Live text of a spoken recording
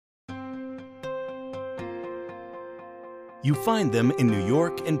You find them in New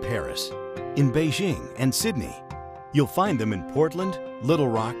York and Paris, in Beijing and Sydney. You'll find them in Portland, Little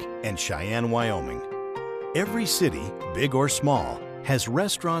Rock, and Cheyenne, Wyoming. Every city, big or small, has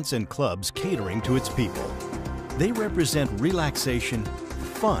restaurants and clubs catering to its people. They represent relaxation,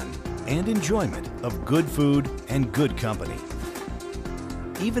 fun, and enjoyment of good food and good company.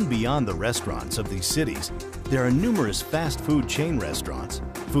 Even beyond the restaurants of these cities, there are numerous fast food chain restaurants,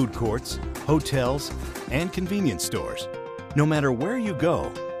 food courts, hotels, and convenience stores. No matter where you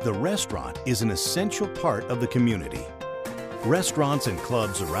go, the restaurant is an essential part of the community. Restaurants and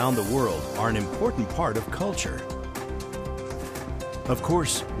clubs around the world are an important part of culture. Of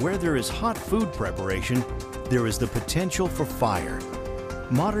course, where there is hot food preparation, there is the potential for fire.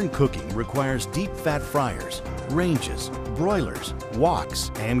 Modern cooking requires deep fat fryers, ranges, broilers,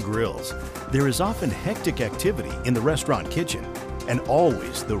 woks, and grills. There is often hectic activity in the restaurant kitchen and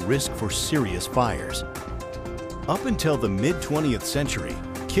always the risk for serious fires. Up until the mid-20th century,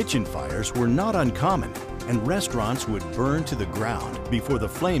 kitchen fires were not uncommon, and restaurants would burn to the ground before the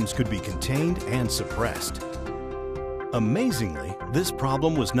flames could be contained and suppressed. Amazingly, this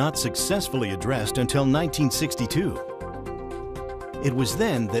problem was not successfully addressed until 1962. It was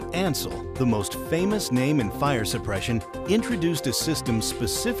then that Ansul, the most famous name in fire suppression, introduced a system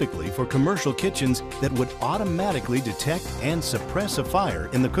specifically for commercial kitchens that would automatically detect and suppress a fire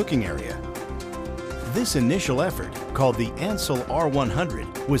in the cooking area. This initial effort, called the Ansul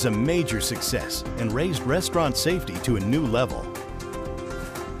R100, was a major success and raised restaurant safety to a new level.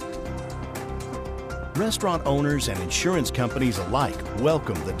 Restaurant owners and insurance companies alike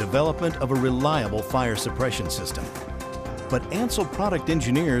welcomed the development of a reliable fire suppression system. But Ansul product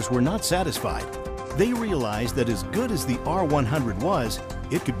engineers were not satisfied. They realized that as good as the R100 was,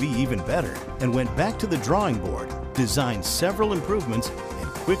 it could be even better, and went back to the drawing board, designed several improvements, and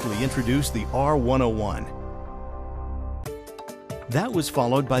quickly introduced the R101. That was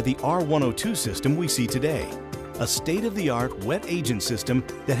followed by the R102 system we see today, a state-of-the-art wet agent system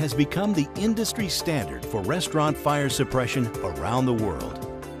that has become the industry standard for restaurant fire suppression around the world.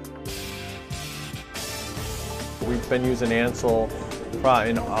 We've been using Ansul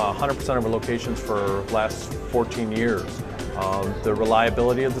in 100% of our locations for the last 14 years. The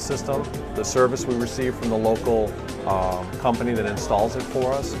reliability of the system, the service we receive from the local company that installs it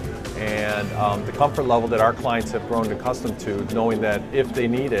for us, and the comfort level that our clients have grown accustomed to, knowing that if they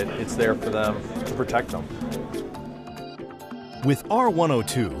need it, it's there for them to protect them. With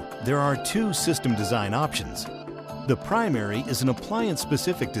R102, there are two system design options. The primary is an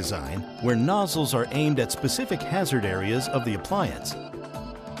appliance-specific design where nozzles are aimed at specific hazard areas of the appliance.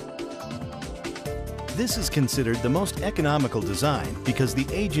 This is considered the most economical design because the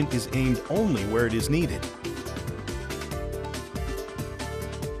agent is aimed only where it is needed.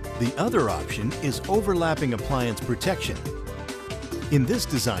 The other option is overlapping appliance protection. In this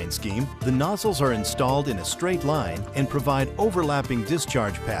design scheme, the nozzles are installed in a straight line and provide overlapping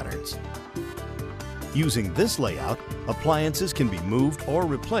discharge patterns. Using this layout, appliances can be moved or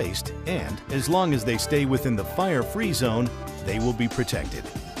replaced, and as long as they stay within the fire-free zone, they will be protected.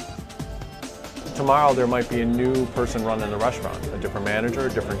 Tomorrow there might be a new person running the restaurant, a different manager, a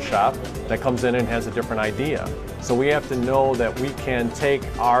different chef that comes in and has a different idea. So we have to know that we can take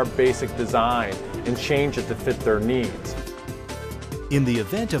our basic design and change it to fit their needs. In the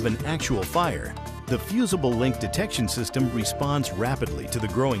event of an actual fire, the fusible link detection system responds rapidly to the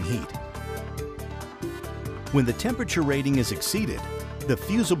growing heat. When the temperature rating is exceeded, the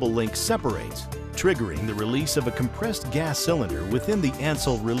fusible link separates, triggering the release of a compressed gas cylinder within the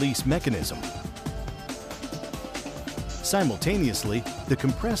Ansul release mechanism. Simultaneously, the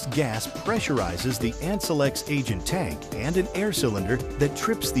compressed gas pressurizes the Ansul X agent tank and an air cylinder that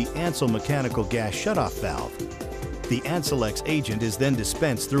trips the Ansul mechanical gas shutoff valve. The Ansul X agent is then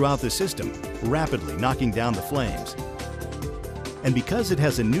dispensed throughout the system, rapidly knocking down the flames. And because it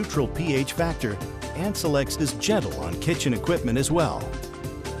has a neutral pH factor, Ansul X is gentle on kitchen equipment as well.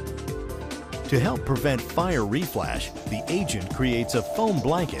 To help prevent fire reflash, the agent creates a foam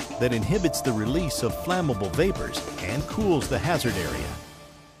blanket that inhibits the release of flammable vapors and cools the hazard area.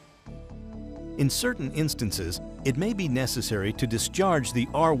 In certain instances, it may be necessary to discharge the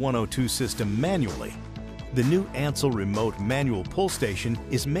R102 system manually. The new Ansul remote manual pull station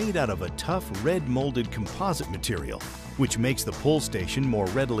is made out of a tough red molded composite material, which makes the pull station more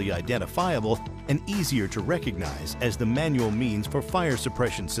readily identifiable and easier to recognize as the manual means for fire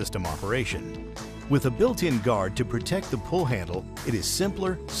suppression system operation. With a built-in guard to protect the pull handle, it is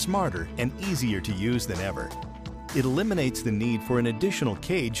simpler, smarter, and easier to use than ever. It eliminates the need for an additional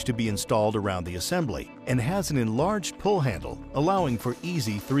cage to be installed around the assembly and has an enlarged pull handle, allowing for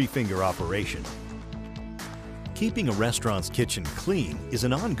easy three-finger operation. Keeping a restaurant's kitchen clean is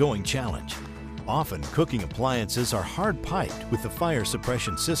an ongoing challenge. Often, cooking appliances are hard-piped with the fire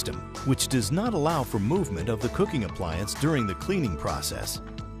suppression system, which does not allow for movement of the cooking appliance during the cleaning process.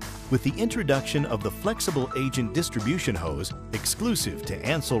 With the introduction of the flexible agent distribution hose, exclusive to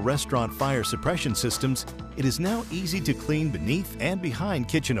Ansul restaurant fire suppression systems, it is now easy to clean beneath and behind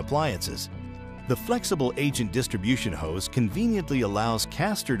kitchen appliances. The flexible agent distribution hose conveniently allows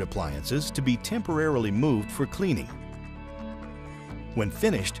castered appliances to be temporarily moved for cleaning. When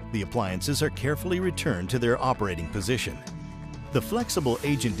finished, the appliances are carefully returned to their operating position. The flexible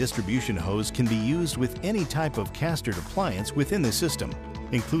agent distribution hose can be used with any type of castered appliance within the system,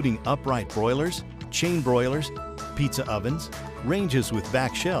 including upright broilers, chain broilers, pizza ovens, ranges with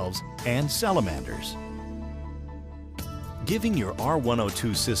back shelves, and salamanders. Giving your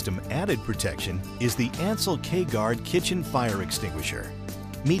R102 system added protection is the Ansul K-Guard Kitchen Fire Extinguisher.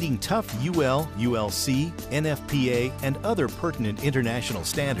 Meeting tough UL, ULC, NFPA, and other pertinent international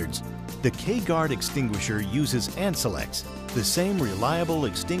standards, the K-Guard extinguisher uses Ansulex, the same reliable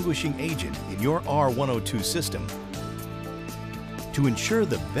extinguishing agent in your R102 system. To ensure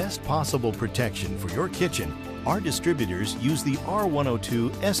the best possible protection for your kitchen, our distributors use the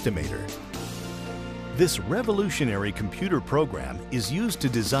R102 Estimator. This revolutionary computer program is used to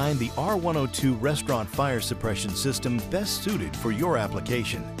design the R102 restaurant fire suppression system best suited for your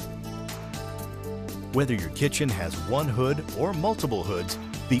application. Whether your kitchen has one hood or multiple hoods,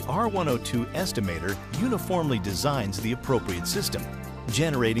 the R102 Estimator uniformly designs the appropriate system,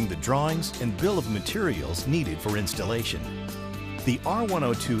 generating the drawings and bill of materials needed for installation. The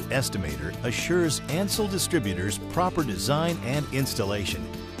R102 Estimator assures Ansul distributors proper design and installation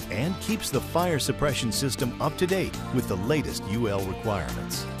and keeps the fire suppression system up to date with the latest UL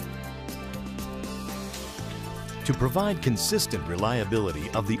requirements. To provide consistent reliability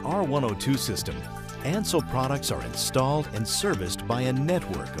of the R102 system, Ansul products are installed and serviced by a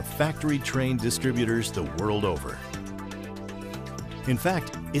network of factory-trained distributors the world over. In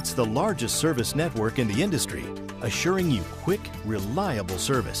fact, it's the largest service network in the industry, assuring you quick, reliable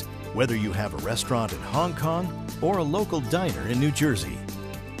service, whether you have a restaurant in Hong Kong or a local diner in New Jersey.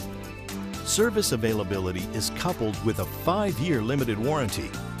 Service availability is coupled with a 5-year limited warranty,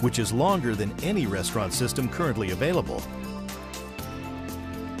 which is longer than any restaurant system currently available.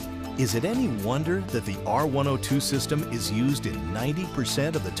 Is it any wonder that the R102 system is used in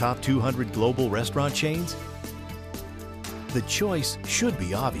 90% of the top 200 global restaurant chains? The choice should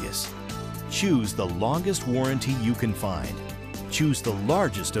be obvious. Choose the longest warranty you can find. Choose the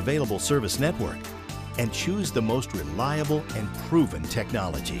largest available service network. And choose the most reliable and proven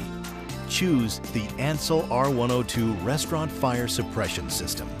technology. Choose the Ansul R102 Restaurant Fire Suppression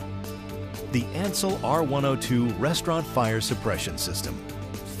System. The Ansul R102 Restaurant Fire Suppression System.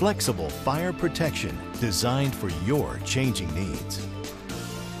 Flexible fire protection designed for your changing needs.